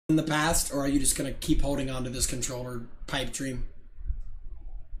in the past, or are you just gonna keep holding on to this controller pipe dream?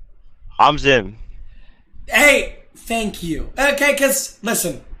 I'm Zim. Hey, thank you. Okay, because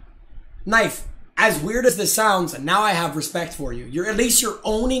listen, Knife, as weird as this sounds, now I have respect for you. At least you're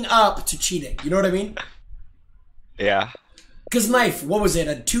owning up to cheating. You know what I mean? Yeah. Because Knife, what was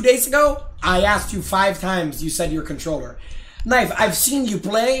it? 2 days ago, I asked you 5 times. You said you're controller. Knife, I've seen you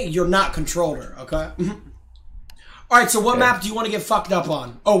play. You're not controller. Okay. All right. So what map do you want to get fucked up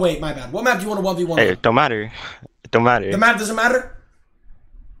on? Oh wait, my bad. What map do you want to 1v1? Hey, it don't matter. It don't matter. The map doesn't matter.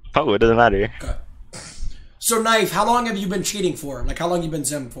 Oh, it doesn't matter. Okay. So Knife, how long have you been cheating for? Like how long you been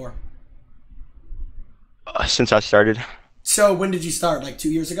Zim for? Since I started. So when did you start? Like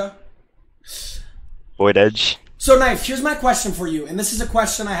 2 years ago? Void Edge. So Knife, here's my question for you, and this is a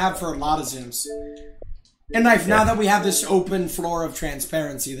question I have for a lot of Zims. And Knife, now that we have this open floor of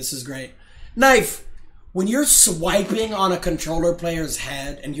transparency, this is great. Knife, when you're swiping on a controller player's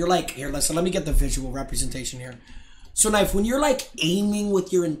head, and you're like, here, listen, let me get the visual representation here. So Knife, when you're like aiming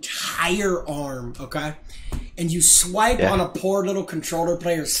with your entire arm, okay, and you swipe on a poor little controller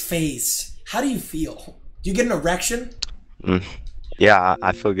player's face, how do you feel? Do you get an erection? Yeah,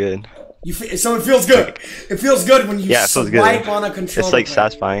 I feel good. So it feels good. It feels good when you swipe on a controller. It's like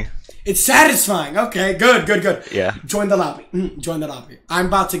satisfying. It's satisfying. Okay, good, good, good. Yeah. Join the lobby. Join the lobby. I'm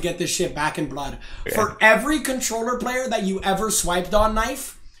about to get this shit back in blood. Yeah. For every controller player that you ever swiped on,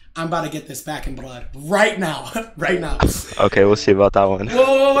 Knife, I'm about to get this back in blood. Right now. Right now. Okay, we'll see about that one.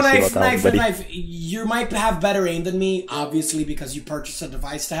 Whoa, Knife. You might have better aim than me, obviously, because you purchased a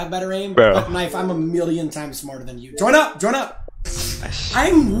device to have better aim. Bro. But Knife, I'm 1,000,000 times smarter than you. Join up. Join up.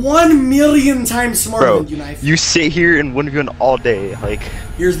 I'm 1,000,000 times smarter than you, Knife. You sit here and 1v1 all day, like,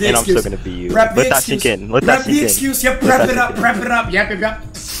 here's the and excuse. I'm still gonna beat you. Prep Let that sink in. Let that sink in. Prep the excuse. Yep, prep it up. Prep it up. Yep.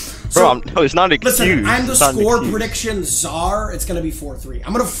 Bro, no, it's not an excuse. Listen, I'm the score prediction czar. It's gonna be 4-3.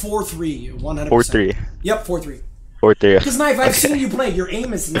 I'm gonna 4-3 you 100%. 4-3. Yep, 4-3. 4-3. Because Knife, I've seen you play. Your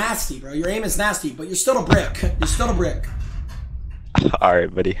aim is nasty, bro. Your aim is nasty, but you're still a brick. You're still a brick. All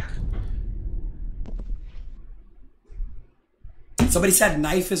right, buddy. Somebody said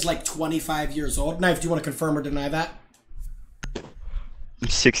Knife is like 25 years old. Knife, do you want to confirm or deny that? I'm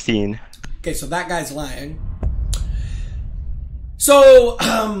 16. Okay, so that guy's lying. So,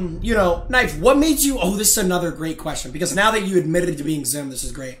 you know, Knife, what made you... Oh, this is another great question. Because now that you admitted to being Zim, this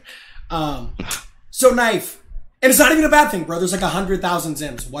is great. So, Knife... And it's not even a bad thing, bro. There's like 100,000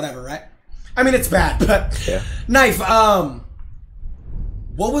 Zims. Whatever, right? I mean, it's bad, but... Yeah. Knife,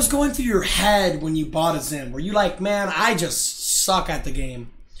 what was going through your head when you bought a Zim? Were you like, man, I just suck at the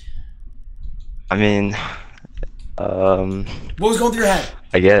game? I mean... What was going through your head?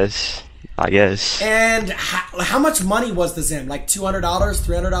 I guess. And how much money was the Zim? Like $200,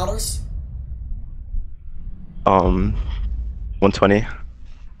 $300? 120.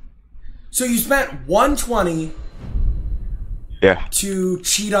 So you spent 120 to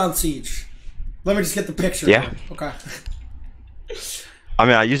cheat on Siege. Let me just get the picture. Yeah. Okay. I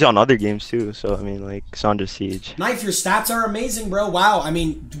mean, I use it on other games too, so I mean, like, it's not just Siege. Knife, your stats are amazing, bro. Wow. I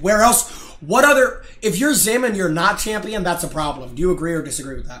mean, where else? What other... If you're Zim and you're not champion, that's a problem. Do you agree or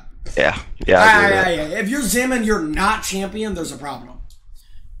disagree with that? Yeah. Yeah. If you're Zim and you're not champion, there's a problem.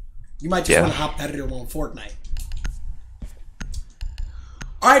 You might just want to hop that into Fortnite.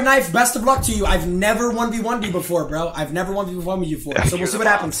 Alright, Knife, best of luck to you. I've never 1v1'd you before, bro. I've never 1v1'd you before. So we'll see what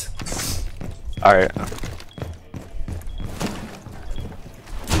happens. Alright.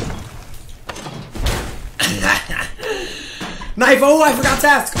 Knife, oh, I forgot to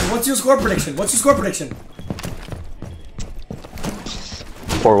ask. What's your score prediction?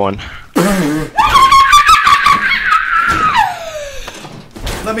 4-1.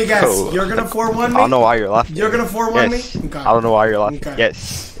 Let me guess. You're gonna 4-1 me? I don't know why you're laughing. You're gonna 4-1 me? Okay. I don't know why you're laughing. Okay.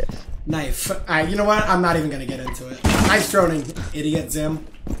 Yes. Knife. You know what? I'm not even gonna get into it. Nice droning, idiot Zim.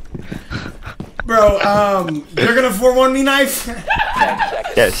 Bro, you're gonna 4-1 me, Knife?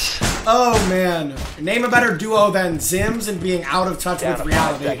 Yes. Oh, man. Name a better duo than Zims and being out of touch with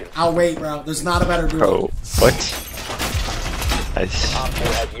reality. I'll wait, bro. There's not a better duo. Bro, what? Nice.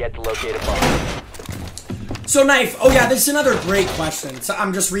 So, Knife, oh yeah, this is another great question. So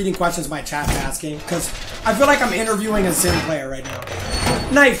I'm just reading questions my chat's asking, because I feel like I'm interviewing a Zim player right now.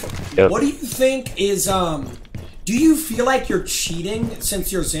 Knife, what do you think is, do you feel like you're cheating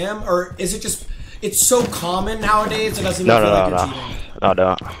since you're Zim, or is it just, it's so common nowadays it doesn't even feel like you're cheating?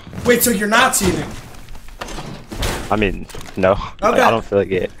 No. Wait, so you're not cheating? I mean, no. Okay. I don't feel like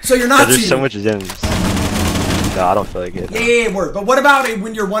it. So you're not cheating? There's so much Zims. No, I don't feel like it. Yeah, word. But what about it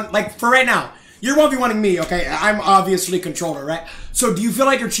when you're like, for right now, you're 1v1ing me, okay? I'm obviously controller, right? So do you feel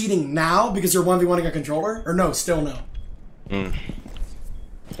like you're cheating now because you're 1v1ing a controller? Or no, still no?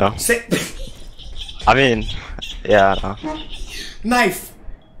 No. Say I mean, yeah. No. Knife.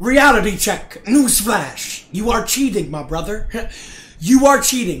 Reality check. Newsflash. You are cheating, my brother. You are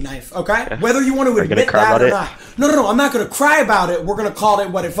cheating, Knife, okay? Whether you want to admit that or not. No, I'm not going to cry about it. We're going to call it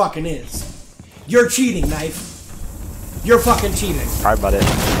what it fucking is. You're cheating, Knife. You're fucking cheating. Cry about it.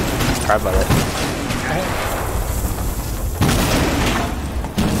 Cry about it. Okay?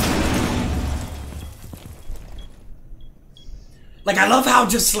 Like, I love how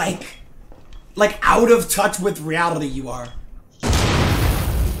just, like out of touch with reality you are.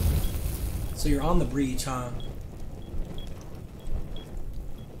 So you're on the breach, huh?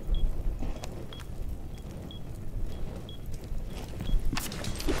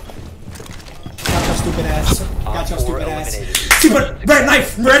 Got your stupid ass. Got your stupid ass. Stupid red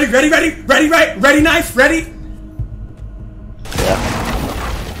knife. Ready, knife. Ready. Yeah.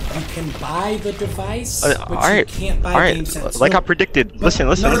 You can buy the device, but alright, you can't buy game sense. Like I predicted. Listen.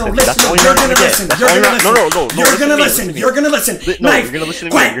 That's the only You're round gonna listen. You're gonna listen. No, Knife. you're gonna listen to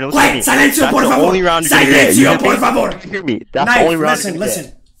me. Quiet, You're gonna listen to me. Silencio, por favor. Only round you're gonna get. Silencio, por favor. Hear me. That's Knife, the only round.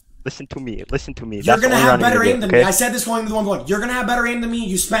 listen. Listen to me. You're gonna have better aim than me. I said this going to the 1v1. You're gonna have better aim than me.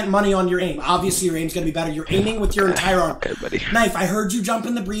 You spent money on your aim. Obviously, your aim's gonna be better. You're aiming with your entire arm. Okay, buddy. Knife, I heard you jump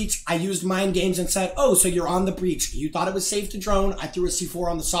in the breach. I used mind games and said, oh, so you're on the breach. You thought it was safe to drone. I threw a C4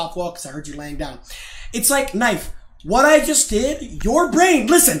 on the soft wall because I heard you laying down. It's like, Knife, what I just did, your brain,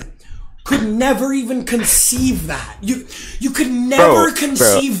 listen, could never even conceive that. You could never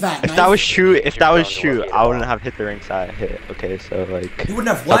conceive that. If that was true, I wouldn't have hit the ranks I hit. Okay, so like, you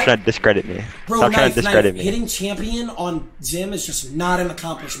wouldn't have what? Stop trying to discredit me. Bro, Stop trying to discredit me. Hitting champion on Zim is just not an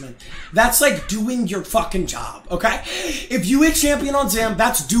accomplishment. That's like doing your fucking job, okay? If you hit champion on Zim,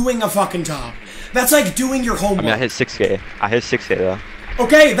 that's doing a fucking job. That's like doing your homework. I mean, I hit 6K. I hit 6K though.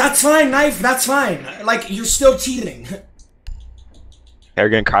 Okay, that's fine, Knife. That's fine. Like, you're still cheating. Are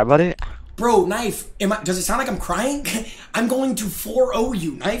you gonna cry about it? Bro, Knife, does it sound like I'm crying? I'm going to 4-0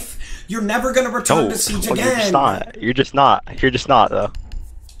 you, Knife. You're never gonna return to Siege again. You're just not. You're just not. You're just not, though.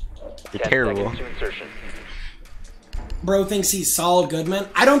 You're terrible. Bro thinks he's Saul Goodman.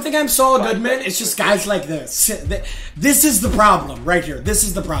 I don't think I'm Saul Goodman. It's just guys like this. This is the problem right here. This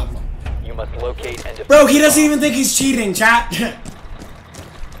is the problem. You must locate and bro, he doesn't even think he's cheating, chat.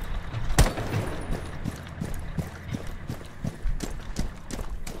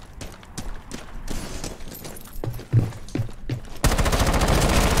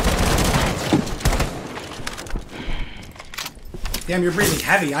 Damn, you're breathing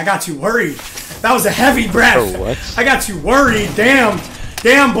heavy. I got you worried. That was a heavy breath. Oh, what? I got you worried. Damn.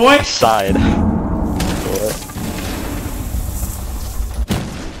 Damn, boy. Side. What?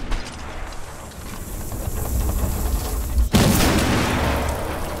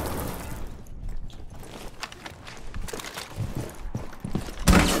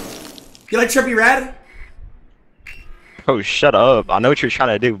 You like Trippy Red? Oh, shut up. I know what you're trying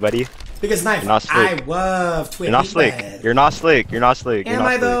to do, buddy. Because Knife, I love Twitty You're not slick. Red. You're not slick. You're not slick. Am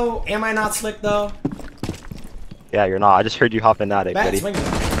I though? Am I not slick though? Yeah, you're not. I just heard you hopping at it, buddy. Swing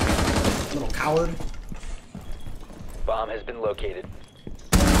it. Little coward. Bomb has been located.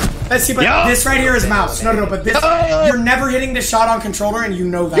 Let's see, but this right here is mouse. No, but this, you're never hitting this shot on controller and you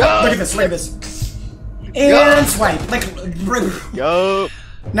know that. Look at this, look at this. And swipe. Like, Yo.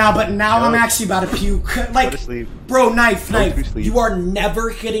 Now, but now I'm actually about to puke. Like, bro, Knife, you are never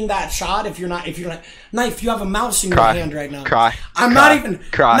hitting that shot if you're not, Knife, you have a mouse in your hand right now. I'm not even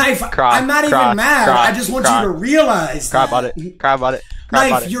mad. I just want you to realize Cry about it. Cry about it.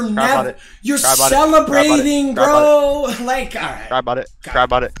 Knife, you're celebrating, bro. Like, alright. Cry about it. Cry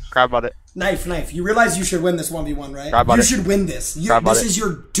about it. Cry about it. Knife, you realize you should win this 1v1, right? You should win this. This is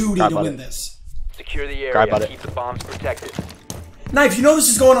your duty to win this. Secure the area, keep the bombs protected. Knife, you know this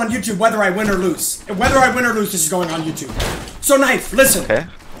is going on YouTube whether I win or lose. Whether I win or lose, this is going on YouTube. So, Knife, listen. Okay.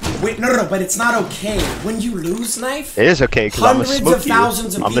 Wait, no, but it's not okay. When you lose, Knife, it is okay, because I'm gonna hundreds smoke of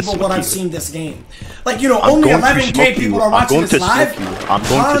thousands of people would have seen this game. Like, you know, I'm only 11K people are watching this live. I'm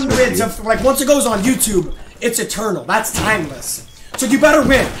going hundreds of, like, once it goes on YouTube, it's eternal. That's timeless. So you better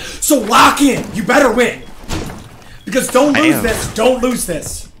win. So lock in. You better win. Because don't lose this. Don't lose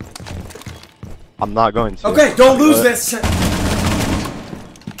this. I'm not going to. Okay, don't lose this.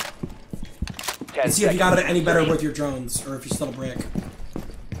 And see if you got it any better with your drones, or if you still a brick. Okay?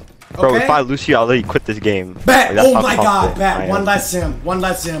 Bro, if I lose you, I'll let you quit this game. Bet! Like, oh my god, bet! One less sim. One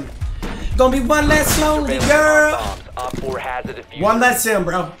less sim. Gonna be one less lonely girl! One less sim,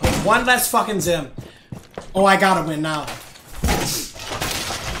 bro. One less fucking sim. Oh, I gotta win now.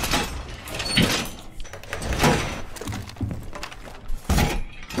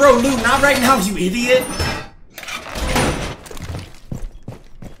 Bro, Lou, not right now, you idiot!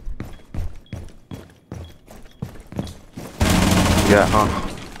 Yeah, huh?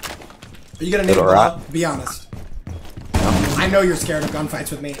 Are you gonna need a Be honest. No. I know you're scared of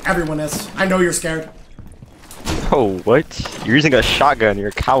gunfights with me. Everyone is. I know you're scared. Oh, what? You're using a shotgun. You're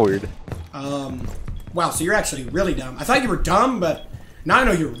a coward. Wow, so you're actually really dumb. I thought you were dumb, but now I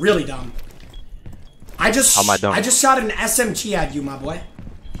know you're really dumb. How am I dumb? I just shot an SMG at you, my boy.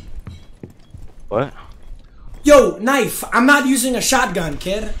 What? Yo, Knife, I'm not using a shotgun,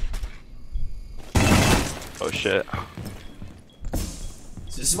 kid. Oh, shit.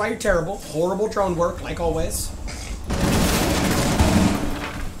 This is why you're terrible. Horrible drone work, like always.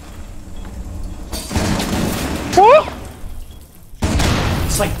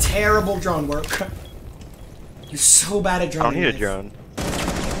 It's like terrible drone work. You're so bad at drone. I don't need a drone.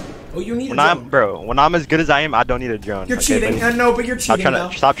 Oh, you need a drone. Bro, when I'm as good as I am, I don't need a drone. You're cheating. No, but you're cheating,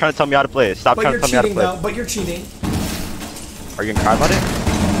 though. Stop trying to tell me how to play. Stop trying to tell me how to play. But you're cheating. Are you gonna cry about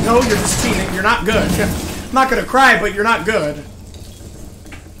it? No, you're just cheating. You're not good. I'm not gonna cry, but you're not good.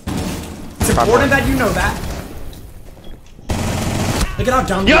 It's important that you know that. Look at how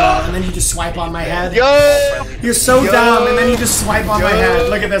dumb you are, and then you just swipe on my head. You're so dumb, and then you just swipe on my head.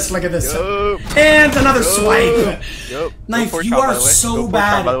 Look at this, look at this. And another swipe. Knife, you are so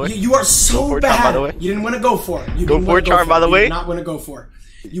bad. You are so bad. You didn't want to go for it. You go for charm, by the way. You did not want to go for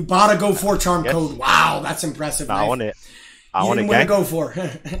it. You bought a go for charm code. Wow, that's impressive. I want it. I want it, gang. You didn't want to go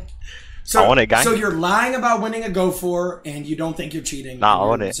for. I want it, gang. So you're lying about winning a go for, and you don't think you're cheating. Nah, I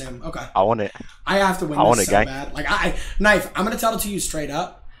want it. Okay. I want it. I have to win this so bad. Like Knife, I'm gonna tell it to you straight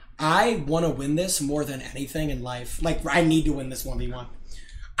up. I want to win this more than anything in life. Like I need to win this 1v1.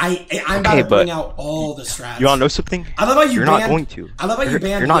 I'm about to bring out all the strats. You wanna know something? I love how you You're not going to. I love how you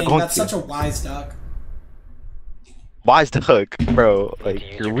banned. You're not going to. That's such a wise duck. Wise duck, bro. Like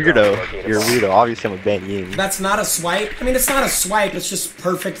you're weirdo. You're a weirdo. Obviously, I'm a ban Ying. That's not a swipe. I mean, it's not a swipe. It's just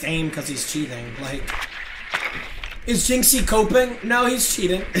perfect aim because he's cheating. Like, is Jynxzi coping? No, he's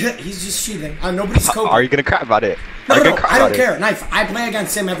cheating. He's just cheating. Nobody's coping. Are you gonna cry about it? No, I don't care. Knife. I play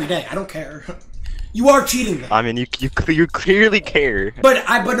against him every day. I don't care. You are cheating, though. I mean, you clearly care. But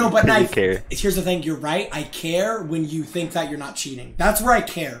Knife. Here's the thing. You're right. I care when you think that you're not cheating. That's where I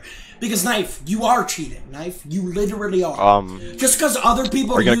care. Because Knife, you are cheating. Knife, you literally are. Just because other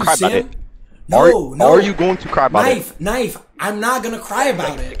people are you gonna cry about it? No. Are you going to cry about it? Knife, I'm not gonna cry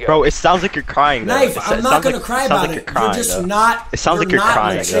about it. Bro, it sounds like you're crying. Though. Knife, I'm not gonna cry about it. You're just not. It sounds like you're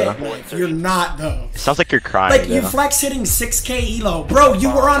crying. You're not though. It sounds like you're crying. Like you flex hitting 6K elo, bro. You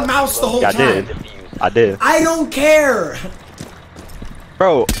were on mouse the whole time. I did. I don't care.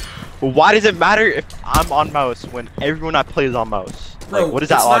 Bro, why does it matter if I'm on mouse when everyone I play is on mouse? Bro, like, what is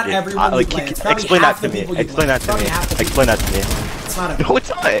that logic? Explain that to me. Explain that to me. Explain that to me. It's not no, it's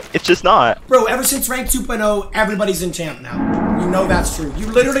not. It's just not. Bro, ever since rank 2.0, everybody's in champ now. You know that's true. You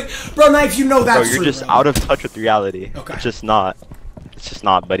literally... Bro, Knife, you know that's true. Bro, you're just out of touch with reality. Okay. It's just not. It's just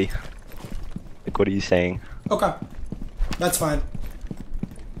not, buddy. Like, what are you saying? Okay. That's fine.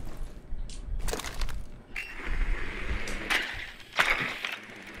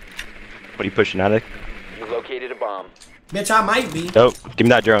 What are you pushing, Alec? You located a bomb. Bitch, I might be. Nope. Give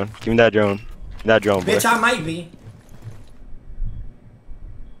me that drone. Give me that drone. Give me that drone, boy. Bitch, I might be.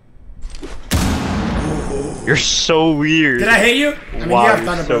 You're so weird. Did I hate you? I mean, wow, you have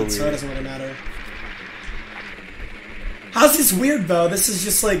Thunderbird, so it doesn't really matter. How's this weird, though? This is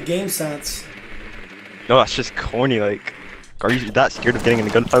just, like, game sense. No, that's just corny, like... Are you that scared of getting in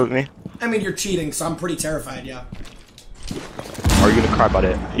a gunfight with me? I mean, you're cheating, so I'm pretty terrified, yeah. Are you gonna cry about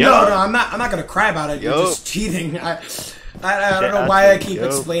it? No, I'm not gonna cry about it. You're just cheating. I don't know why I keep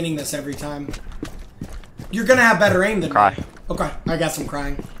explaining this every time. You're gonna have better aim than me. Okay, I guess I'm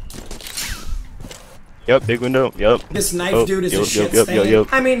crying. Yep, big window. Yep. This Knife dude is a shit stain.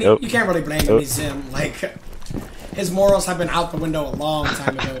 I mean, you can't really blame him. He's him. Like, his morals have been out the window a long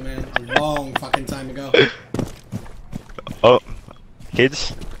time ago, man. A long fucking time ago. Oh,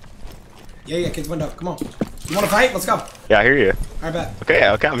 kids. Yeah, kids window. Come on. You wanna fight? Let's go. Yeah, I hear you. I bet. Okay,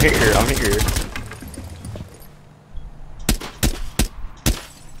 I'm here.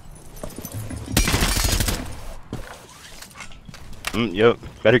 Yep.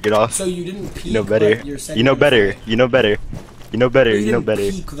 Better get off. So you didn't peek. You know better. You know better. You know better. You know better. You know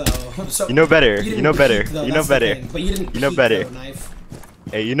better. Peek, though. So you know better. You know better. You know better. But you didn't. You know better. Though, Knife.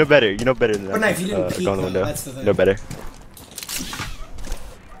 Hey, you know better. You know better than that. But Knife, you didn't peek. Go in the window. That's the thing. You know better.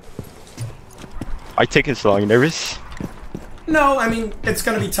 Are you taking so long? You nervous? No, I mean, it's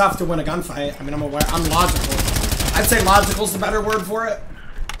gonna be tough to win a gunfight. I mean, I'm logical. I'd say logical's the better word for it.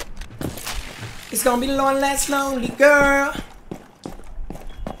 It's gonna be one less lonely girl.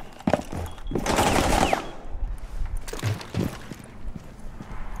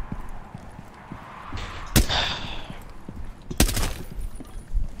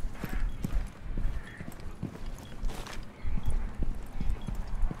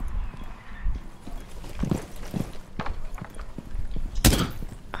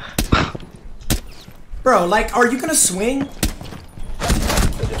 Bro, like, are you gonna swing?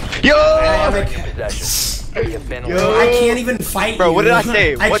 Yo! I can't even fight Bro, you. what did I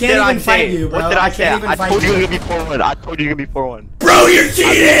say? I what can't did I even fight say? you, bro. What did I say? can't even I fight told you it was gonna be 4-1. I told you it was gonna be 4-1. Bro, you're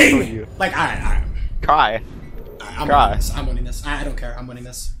cheating! Like, alright. Cry. I'm winning this. I'm winning this. I don't care. I'm winning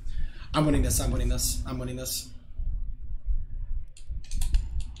this. I'm winning this. I'm winning this. I'm winning this.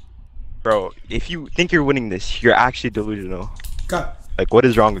 Bro, if you think you're winning this, you're actually delusional. Go. Like, what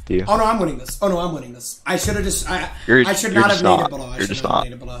is wrong with you? Oh no, I'm winning this. Oh no, I'm winning this. I should have just. I should you're not have just made not. it below. I You're should just have not.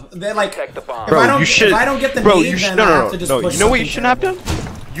 made it below. They're like, Protect the bomb. if I don't, you should. if I don't get the bro, nade, you should. then No, I no, have no, to just no. push You know what you something shouldn't have terrible.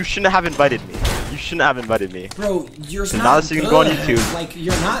 done? You shouldn't have invited me. You shouldn't have invited me. Bro, you're Now not that you good. can go on YouTube, Like,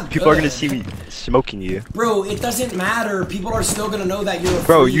 you're not people are gonna good. see me smoking you. Bro, it doesn't matter. People are still gonna know that you're a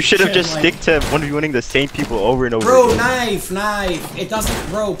Bro, freak you should have and, just like, stick to one v winning the same people over and over Bro, again. knife. It doesn't,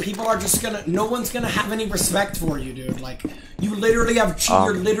 bro. People are just gonna. No one's gonna have any respect for you, dude. Like, you literally have.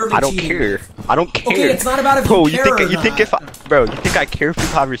 You're literally. I don't cheating. care. I don't care. Okay, it's not about if bro, you care or you think not. if bro, you think I care if people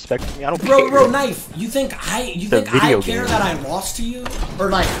have respect for me? I don't Bro, care. bro, knife. You think I video care game. that I lost to you, or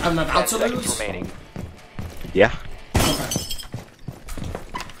like I'm about 10 to seconds lose? remaining. Yeah. Okay.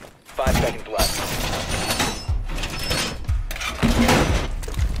 5 seconds left.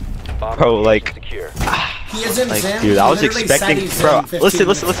 Bomb Bro, location like- secure. He isn't Like, Zim. dude, He I was literally said expecting, he's bro. Zim 15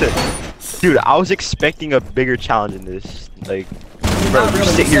 Listen. minutes Dude, I was expecting a bigger challenge in this. Like, bro, Not you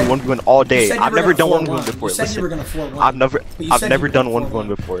really. sit You here said- 1v1 all You day. said you I've were never gonna done 1v1 4-1. before. You said you were Listen, gonna 4-1. I've But you I've said never you were done gonna 1v1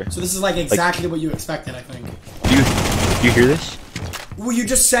 before. So this is like exactly what you expected, I think. Do you hear this? Well, you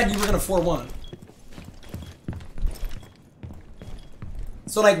just said you were gonna 4-1.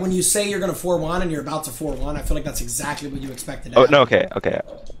 So like when you say you're gonna 4-1 and you're about to 4-1, I feel like that's exactly what you expected. Oh no, okay.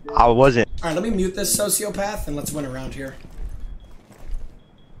 I wasn't. All right, let me mute this sociopath and let's win around here.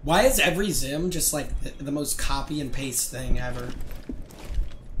 Why is every Zim just like the most copy and paste thing ever?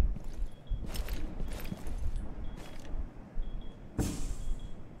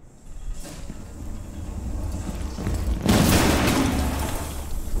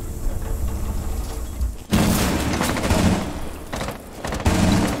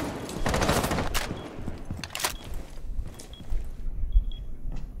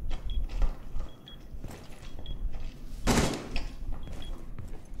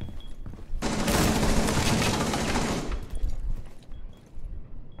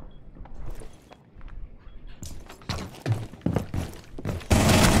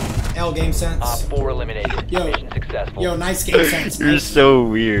 L game sense. Op 4 eliminated. Yo. Mission successful. Yo, nice game sense. You're Nice. so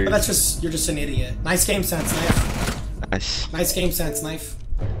weird. But that's just you're just an idiot. Nice game sense, knife. Nice. Nice game sense, knife.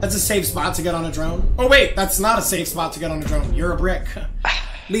 That's a safe spot to get on a drone. Oh wait, that's not a safe spot to get on a drone. You're a brick.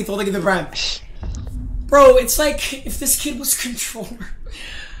 Lethal, look at the brand. Bro, it's like if this kid was controller.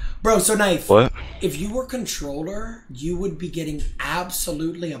 Bro, so knife. What? If you were controller, you would be getting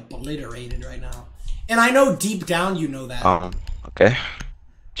absolutely obliterated right now. And I know deep down you know that. Okay.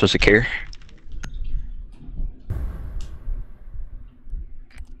 Supposed to care?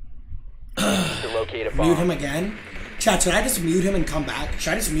 To locate a bomb. Mute him again? Chat, should I just mute him and come back?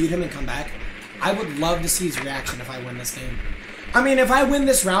 Should I just mute him and come back? I would love to see his reaction if I win this game. I mean, if I win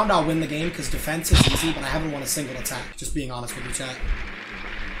this round, I'll win the game because defense is easy, but I haven't won a single attack. Just being honest with you, chat.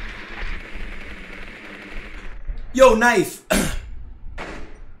 Yo, Knife!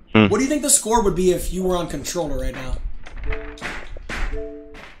 What do you think the score would be if you were on controller right now?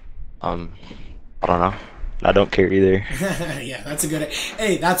 I don't know. I don't care either. Yeah, that's a good...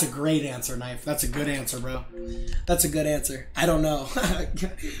 Hey, that's a great answer, Knife. That's a good answer, bro. That's a good answer. I don't know.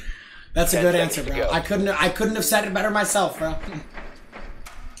 That's a good answer, bro. I couldn't have said it better myself, bro.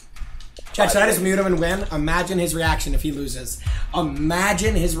 Chat, should I just mute him and win? Imagine his reaction if he loses.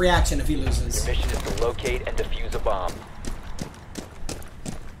 Imagine his reaction if he loses. Your mission is to locate and defuse a bomb.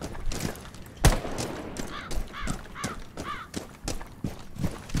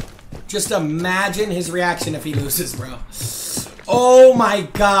 Just imagine his reaction if he loses, bro. Oh my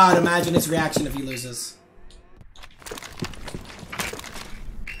god, imagine his reaction if he loses.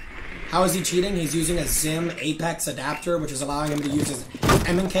 How is he cheating? He's using a Zim Apex adapter, which is allowing him to use his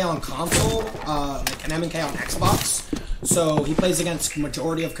MNK on console, like an MNK on Xbox. So he plays against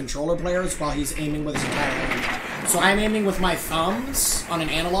majority of controller players while he's aiming with his entire arm. So I'm aiming with my thumbs on an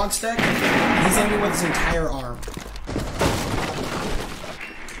analog stick, and he's aiming with his entire arm.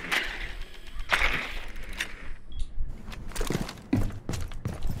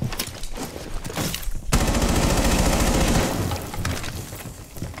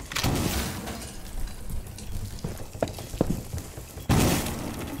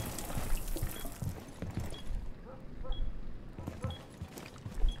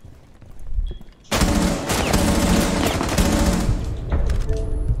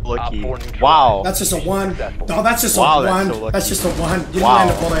 lucky. Op 4 neutralized. Wow. That's just a one. Successful. Oh, that's just Wow, a that's one. so lucky. That's just a one. You didn't Wow. land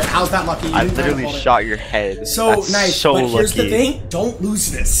a bullet. How's that lucky? You I didn't land a literally bullet. shot your head. So That's Knife, so but here's the lucky. thing: don't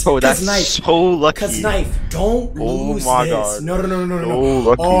lose this. Bro, that's Knife, so lucky. Cause Knife, don't Oh lose my this. God. No. So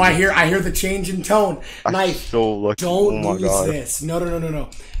lucky. Oh, I hear the change in tone. That's Knife, so lucky. don't Oh my lose God. this. No.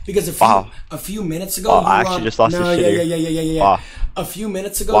 Because Wow. a few minutes ago, Wow, you I were actually on, just lost no, this shit here. yeah. Wow. A few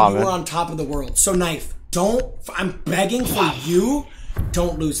minutes ago, Wow, you man. were on top of the world. So Knife, don't. I'm begging for you.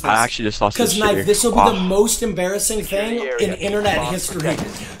 Don't lose this. I actually just lost this Because shit Knife, here. this will be Wow. the most embarrassing thing Security in area. internet Bomb history. protected.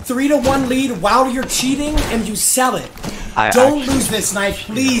 3-1 lead while you're cheating and you sell it. I Don't actually- lose this, Knife,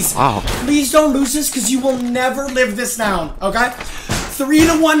 please. Wow. Please don't lose this because you will never live this down, okay?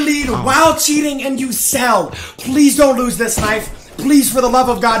 3-1 lead while cheating and you sell. Please don't lose this, Knife. Please, for the love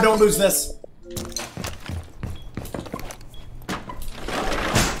of God, don't lose this.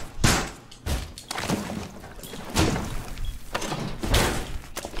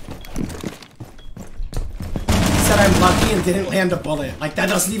 Said I'm lucky and didn't land a bullet. Like, that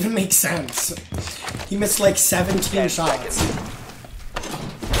doesn't even make sense. He missed like 17 10 shots. seconds.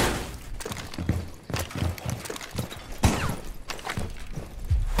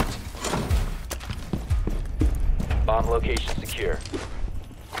 Bomb location secure.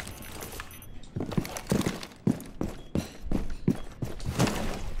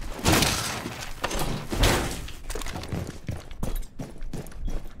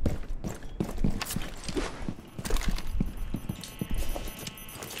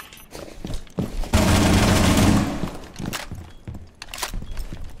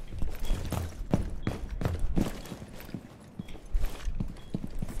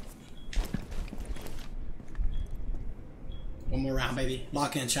 One more round, baby.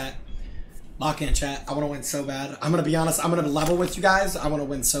 Lock in, chat. Lock in, chat. I want to win so bad. I'm going to be honest. I'm going to level with you guys. I want to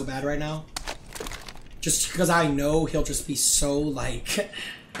win so bad right now. Just because I know he'll just be so, like...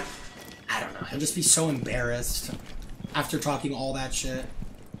 I don't know. He'll just be so embarrassed after talking all that shit.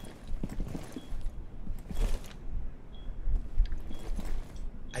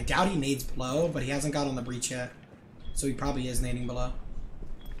 I doubt he nades below, but he hasn't got on the breach yet. So he probably is nading below.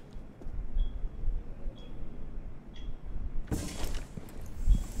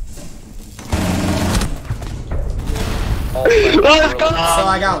 All friendly Let's go! So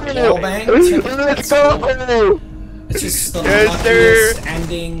I got wall banged. Let's go! It's just the Yes, luckiest sir.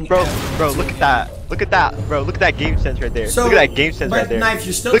 ending Bro, ever look to at a that. Look at that, bro. Look at that game sense right there. So, look at that game sense but right there. Knife,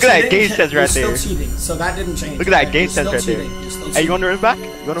 you're still Look at cheating. that game sense right You're there. still cheating, so that didn't change. Look at that okay? game You're sense still right cheating. there. You're still Hey, cheating. you want to run it back? You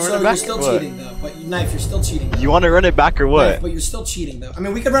want to So run it you're back? still or what? cheating though, but Knife, you're still cheating. Though. You want to run it back or what? Knife, but you're still cheating though. I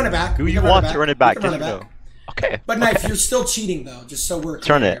mean, we could run it back. Do We you could want to run it back? We could Yes run or it no? back. Okay. But Knife, okay. you're still cheating though, just so we're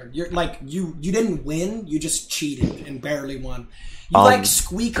Turn clear. it. You're like you didn't win. You just cheated and barely won. You Um, like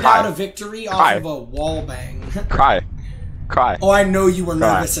squeaked cry. out a victory Cry. off of a wall bang. Cry. Oh, I know you were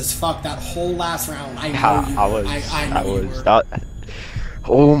Cry. nervous as fuck that whole last round. I know Yeah, you I were. was. I know you were. That,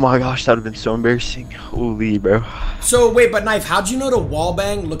 oh my gosh, that would have been so embarrassing. Holy, bro. So wait, but Knife, how'd you know to wall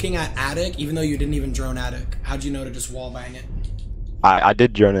bang looking at attic, even though you didn't even drone attic? How'd you know to just wall bang it? I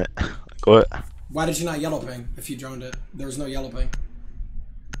did drone it. Go ahead. Why did you not yellow ping if you droned it? There was no yellow ping.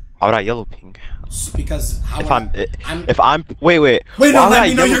 Why would I yellow ping? Because how If would I'm wait, Wait, why no, would let I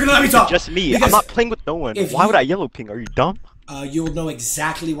me know. yellow You're gonna let ping me if talk. it's just me. Because I'm not playing with no one. if Why you- would I yellow ping? Are you dumb? you'll know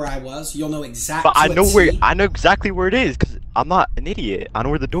exactly where I was. You'll know exactly. But I know exactly where it is because I'm not an idiot. I know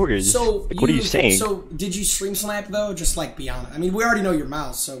where the door is. So like, what are you saying, So did you stream snipe though? Just like be honest. I mean, we already know your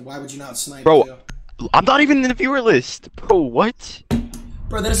mouse, so why would you not snipe? bro? Too? I'm not even in the viewer list, bro. What?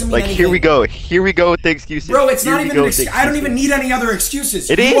 Bro, that doesn't mean Like anything. here we go. Here we go with the excuses. Bro, it's Here not we even go an with the excuse. I don't even excuses. need any other excuses.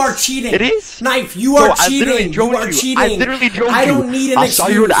 It You is. are cheating. It is. Knife, you Bro, are I literally cheating. droned You are you. cheating. I literally droned you. I don't need an I excuse. saw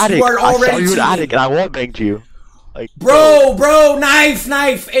you in the attic. You are I saw already you in the cheating. attic, and I wall banged you. Like, Bro,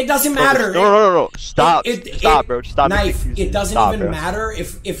 knife. It doesn't matter. No. Stop. Stop, bro. Stop. Knife. making It doesn't Stop, even bro. matter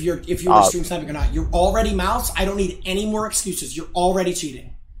if you were stream sniping or not. You're already mouse. I don't need any more excuses. You're already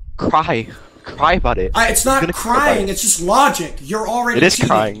cheating. Cry about it. It's not gonna cry about crying. it. It's just logic. You're already It is cheating.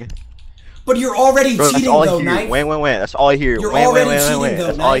 crying. But you're already Bro, that's cheating all I though, hear. knife. Wham. That's all I hear. You're Wham, already wham, cheating, wham. though,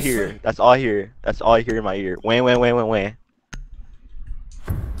 That's all I knife. hear. That's all I hear. That's all I hear in my ear. Wham.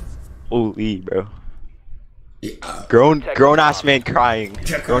 Holy, bro. Grown ass man crying.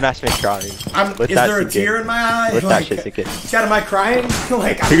 Grown ass man crying. Is Let that there a sink tear in. in my eye? Let that shit sink in. Chad, am I crying?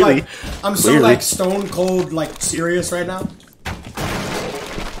 Clearly. I'm so Clearly. like stone cold, like serious right now.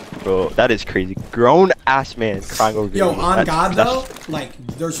 Bro, that is crazy. Grown ass man crying over Yo, video. on That's- God that's- though, like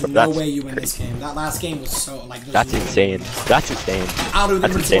there's no that's- way you win this game. That last game was so like. there's That's no way insane. you win this. That's insane. I'll do the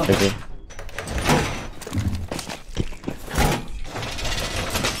That's insane to me.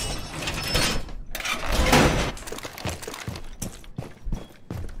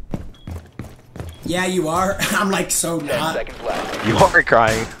 Yeah, you are. I'm like so 10 not. seconds left. You are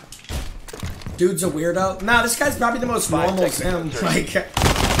crying. Dude's a weirdo. Nah, this guy's probably the most 5 normal Sim. seconds. Like,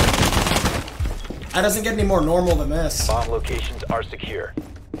 that doesn't get any more normal than this. Bomb locations are secure.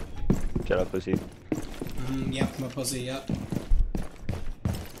 Shut up, pussy. Yep, I'm a pussy. Yep.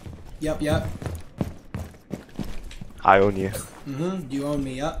 Yep. I own you. You own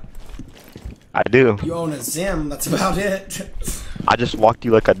me. Yep. I do. You own a Zim. That's about it. I just walked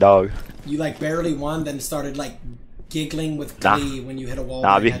you like a dog. You like barely won, then started like giggling with Nah. glee when you hit a wall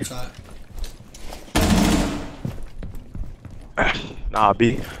Nah, by B. headshot. Nah,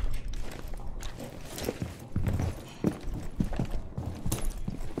 B.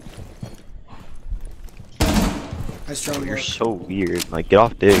 I strong You're work. so weird. Like, get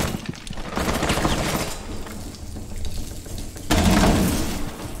off dick.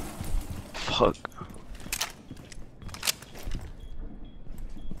 Fuck.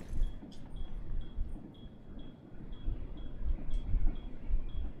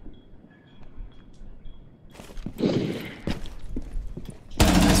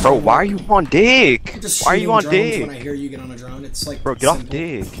 Bro, why are you on dick? Just Why are you shooting on drones dick? when I hear you get on a drone. It's like Bro, get off simple.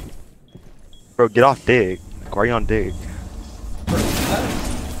 dick. Bro, get off dick. Why are you on dick?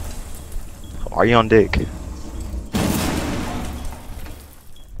 Why are you on dick?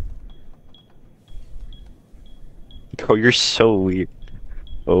 Bro, you're so weird.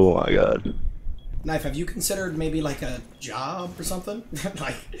 Oh my god. Knife, have you considered maybe like a job or something?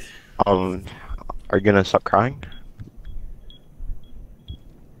 Like, Are you gonna stop crying?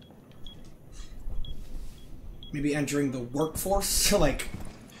 maybe entering the workforce, like,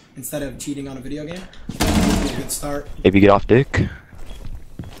 instead of cheating on a video game? Would be a good start. Maybe get off dick?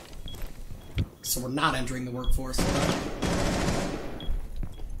 So we're not entering the workforce.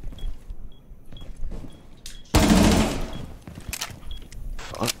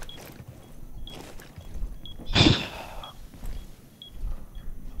 Fuck.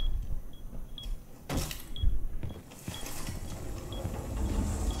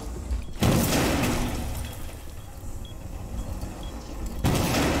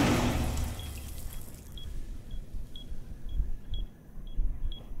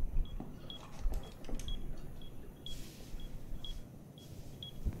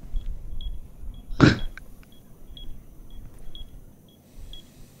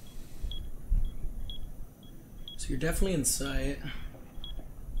 So you're definitely in sight.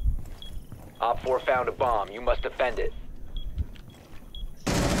 Op 4 found a bomb. You must defend it.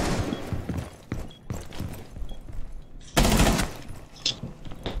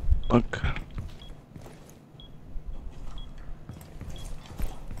 Fuck.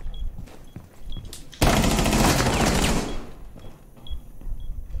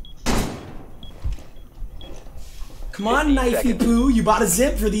 Come on, 15 Knifey seconds. Poo, you bought a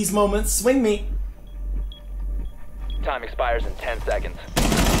zip for these moments. Swing me. Time expires in 10 seconds.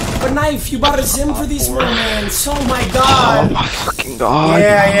 But Knife, you bought a zim for these moments. Oh my Oh god. my fucking god.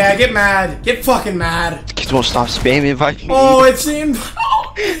 Yeah, get mad. Get fucking mad. Kids won't stop spamming inviting me. Oh, it's in.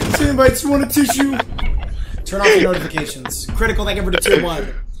 It's in invites. You want a tissue? Turn off your notifications. Critical, thank you for the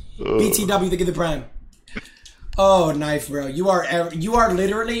 2-1. BTW, thank you for the prime. Oh, Knife, bro. You are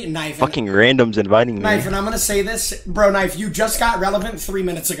literally Knife. Fucking randoms inviting me. Knife, and I'm gonna say this, bro, Knife, you just got relevant 3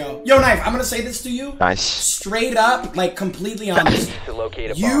 minutes ago. Yo, Knife, I'm gonna say this to you. Nice. Straight up, like, completely honest. To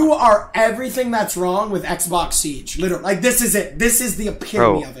locate a bomb. You are everything that's wrong with Xbox Siege. Literally. Like, this is it. This is the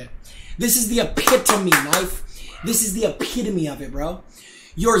epitome Bro. of it. This is the epitome, Knife. This is the epitome of it, bro.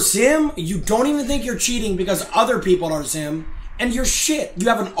 You're Zim, you don't even think you're cheating because other people are Zim, and you're shit. You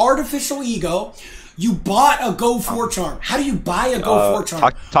have an artificial ego. You bought a Go 4 charm. How do you buy a Go 4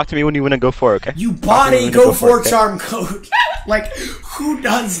 charm? Talk to me when you win a Go for, okay? You Talk to bought me a when you Go for 4 okay? charm code. Like, who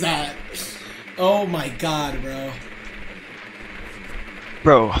does that? Oh my god, bro.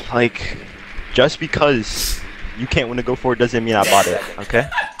 Bro, like, just because you can't win a Go for doesn't mean I bought it, okay?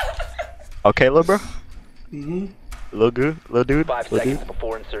 Okay, little bro? Mm-hmm. Little dude? 5 Little seconds dude?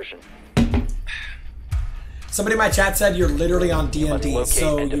 before insertion. Somebody in my chat said you're literally on D&D, locate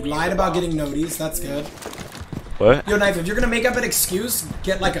so and you defuse lied the about bomb. getting noties. That's good. What? Yo, Knife, if you're gonna make up an excuse,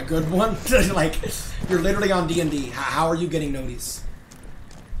 get like a good one. Like, you're literally on D&D. How are you getting noties?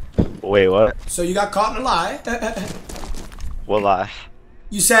 Wait, what? So you got caught in a lie. What lie?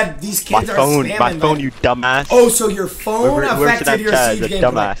 You said these My kids are phone, spamming. my phone, like- you dumbass. Oh, so your phone Whoever affected your Snapchat is siege a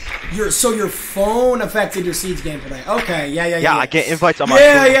gameplay. dumbass. So your phone affected your siege gameplay. Okay, yeah. Yeah, I get invites on my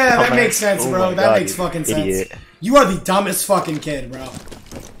Yeah, phone. that Dumbass. makes sense, Oh bro. my That God, makes you fucking idiot. sense. You are the dumbest fucking kid, bro.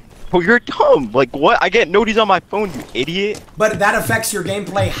 Bro, you're dumb. Like, what? I get noties on my phone, you idiot. But that affects your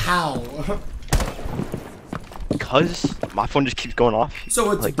gameplay how? because my phone just keeps going off.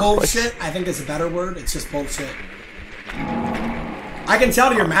 So it's like, bullshit. I think is a better word. It's just bullshit. I can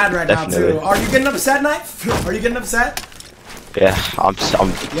tell you're mad right now Definitely. too. Are you getting upset, Knife? Are you getting upset? Yeah, I'm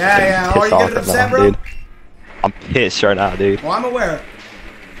Yeah. Are you pissed off getting right upset, now, bro? dude. I'm pissed right now, dude. Well, I'm aware.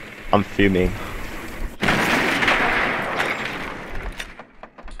 I'm fuming.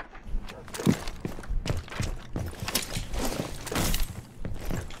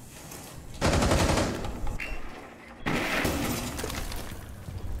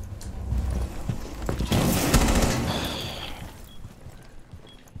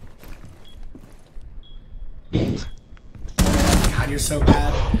 God, you're so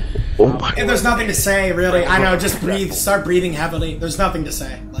bad. Oh my And there's nothing to say, really. I know, just breathe. Start breathing heavily. There's nothing to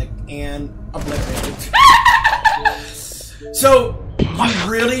say. Like, and obliterated. So, you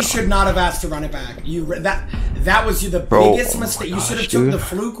really should not have asked to run it back. That was the biggest mistake. You should have took the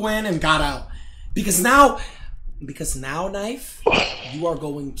fluke win and got out. Because now, Knife, you are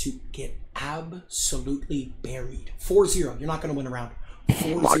going to get absolutely buried. 4-0. You're not going to win a round.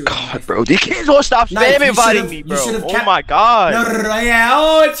 4-0. Oh my god, Knife. bro. These kids won't stop Knife, spam you inviting should've- me, you bro. should've Oh my god. No, yeah.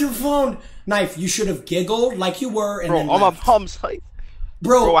 Oh, it's your phone. Knife, you should have giggled like you were and Bro, then all my left. palms like...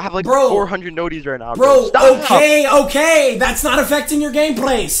 Bro, Bro, I have like 400 noties right now, Bro, Stop. okay. That's not affecting your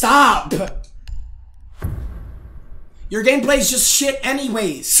gameplay. Stop. Your gameplay's just shit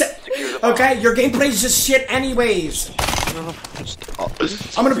anyways. Okay? Your gameplay's just shit anyways.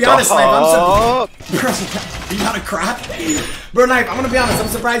 I'm gonna be honest, Knife. Bro, you gotta cry? Bro, Knife, I'm gonna be honest. I'm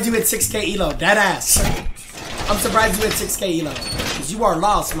surprised you hit 6k elo. Dead ass. I'm surprised you hit 6k elo. Because you are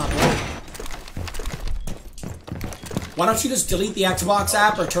lost, my boy. Why don't you just delete the Xbox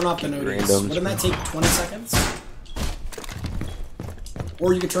app or turn off the notice? Randoms, Wouldn't that take 20 seconds?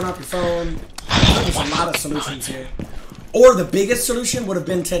 Or you could turn off your phone. There's a lot of solutions here. Or the biggest solution would have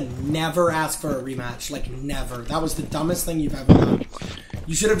been to never ask for a rematch. Like, never. That was the dumbest thing you've ever done.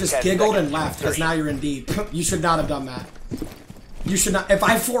 You should have just giggled and left, because now you're in deep. You should not have done that. You should not. If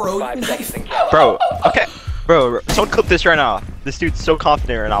I 4-0'd you, Knife. Bro, okay. Bro, someone clip this right now. This dude's so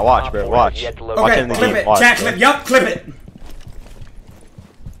confident right now. Watch, bro. Watch. Watch Okay, in the clip game. it. Watch, Jack, bro. clip. Yup, clip it.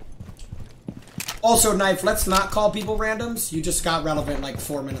 Also, Knife, let's not call people randoms. You just got relevant like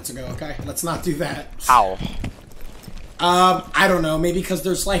 4 minutes ago, okay? Let's not do that. Ow. I don't know. Maybe because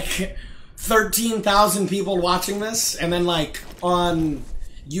there's like 13,000 people watching this, and then like on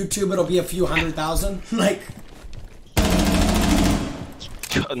YouTube it'll be a few 100,000. Like,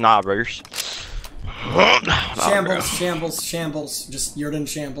 Nah, bro. shambles. Just you're in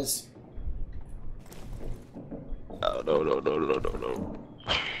shambles. No.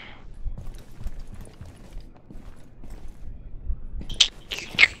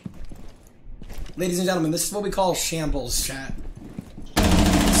 Ladies and gentlemen, this is what we call shambles, chat.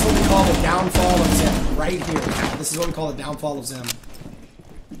 This is what we call the downfall of Zim. Right here, chat. This is what we call the downfall of Zim.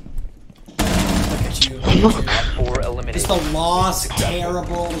 Look at you. It's the lost,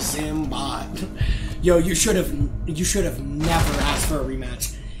 terrible Zim bot. Yo, you should have never asked for a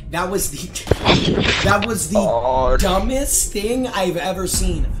rematch. That was the dumbest thing I've ever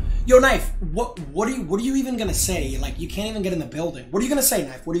seen. Yo, Knife, what are you even gonna say? Like, you can't even get in the building. What are you gonna say,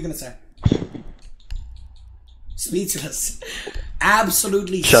 Knife? What are you gonna say? Speechless.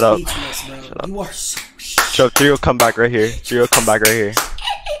 Absolutely Shut up. speechless, bro. Shut up. You are so So 3-0 comeback right here. 3-0 comeback right here.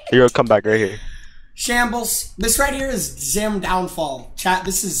 3-0 comeback right here. Shambles. This right here is Zim downfall. Chat,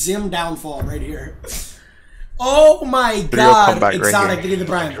 this is Zim downfall right here. Oh my god. comeback right Exotic, here. give me the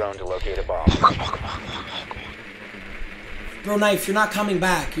prime. Drone to locate a bomb. Bro, Knife, you're not coming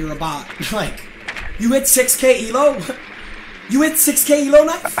back. You're a bot. Like, you hit 6k elo? You hit 6k elo,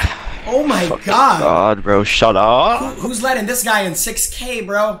 Knife? Oh my god. God, bro, shut up. Who's letting this guy in 6k,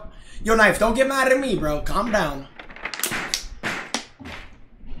 bro? Yo, Knife, don't get mad at me, bro. Calm down.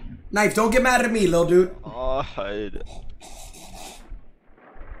 Knife, don't get mad at me, little dude.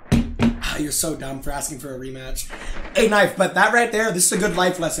 You're so dumb for asking for a rematch. Hey, Knife, but that right there, this is a good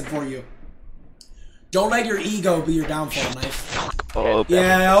life lesson for you. Don't let your ego be your downfall, Knife.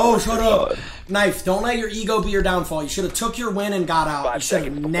 Yeah, shut up. Knife, don't let your ego be your downfall. You should have took your win and got out. You should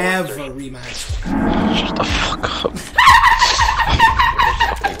have never rematched. Shut the fuck up.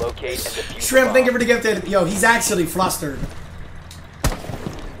 Shrimp, thank you for the gifted. Yo, he's actually flustered.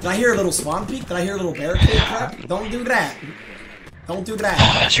 Did I hear a little spawn peek? Did I hear a little barricade prep? Don't do that. Don't do that.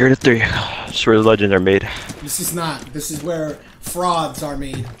 0-3. That's where the legends are made. This is not. This is where frauds are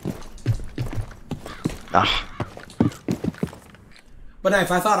made. Nah. But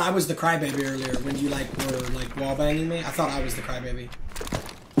Knife, I thought I was the crybaby earlier when you like were like wallbanging me. I thought I was the crybaby.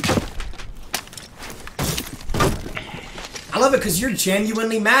 I love it because you're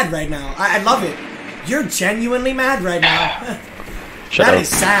genuinely mad right now. I love it. You're genuinely mad right now. Shut That up. is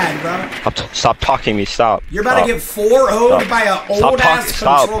sad, bro. Stop talking to me. Stop. You're about to get 4-0'd by an old ass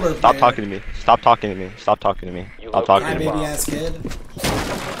controller Stop player. talking to me. Stop talking to me. Stop talking to me. Stop talking Hi, to me. baby ass kid.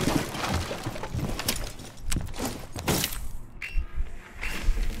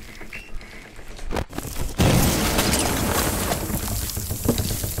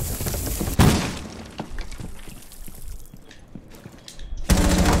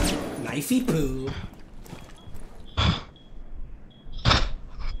 Knifey poo.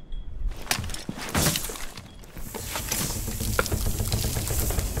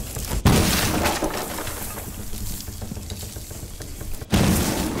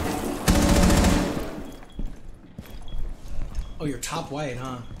 Oh, you're top white,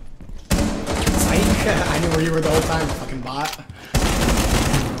 huh? Psych. I knew where you were the whole time, fucking bot.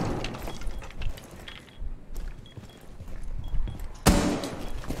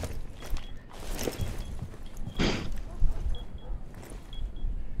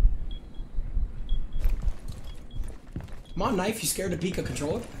 Come on, Knife, you scared to peek a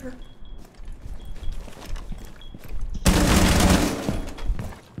controller player?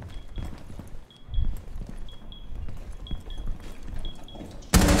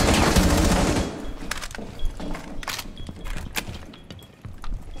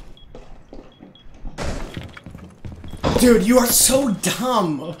 Dude, you are so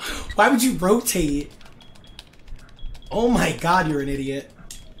dumb. Why would you rotate? Oh my god, you're an idiot.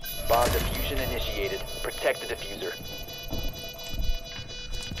 Bomb diffusion initiated. Protect the diffuser.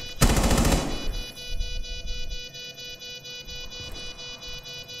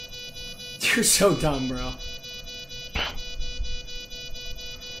 You're so dumb, bro.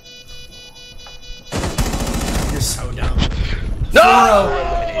 You're so dumb.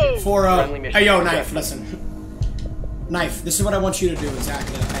 No! 4-0. Hey, yo, Knife, listen. Knife, this is what I want you to do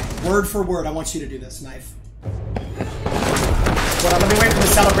exactly. Okay. Word for word, I want you to do this, Knife. Hold on, let me wait for the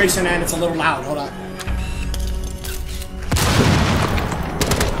celebration and it's a little loud. Hold on.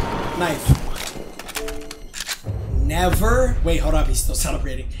 Knife. Never. Wait, hold up. He's still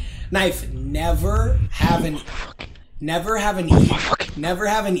celebrating. Knife. Never have an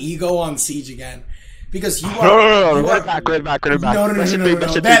ego on Siege again. Because you are. No. Run it back. No. Best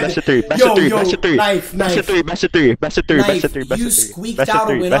of three. Best of three. Knife. Best of three. Best of three. Best of three. Best of three. You squeaked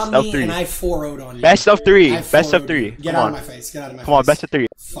out a win on me, and I 4-0'd on you. Best of three. Best of three. Get out of my face. Get out of my face. Come on, best of three.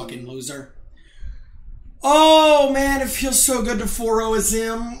 Fucking loser. Oh, man, it feels so good to 4-0 a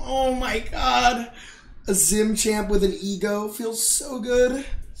Zim. Oh, my God. A Zim champ with an ego feels so good.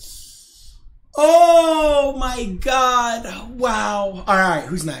 Oh, my God. Wow. All right,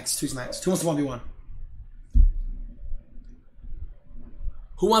 who's next? Who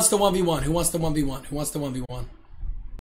wants the 1v1? Who wants the 1v1?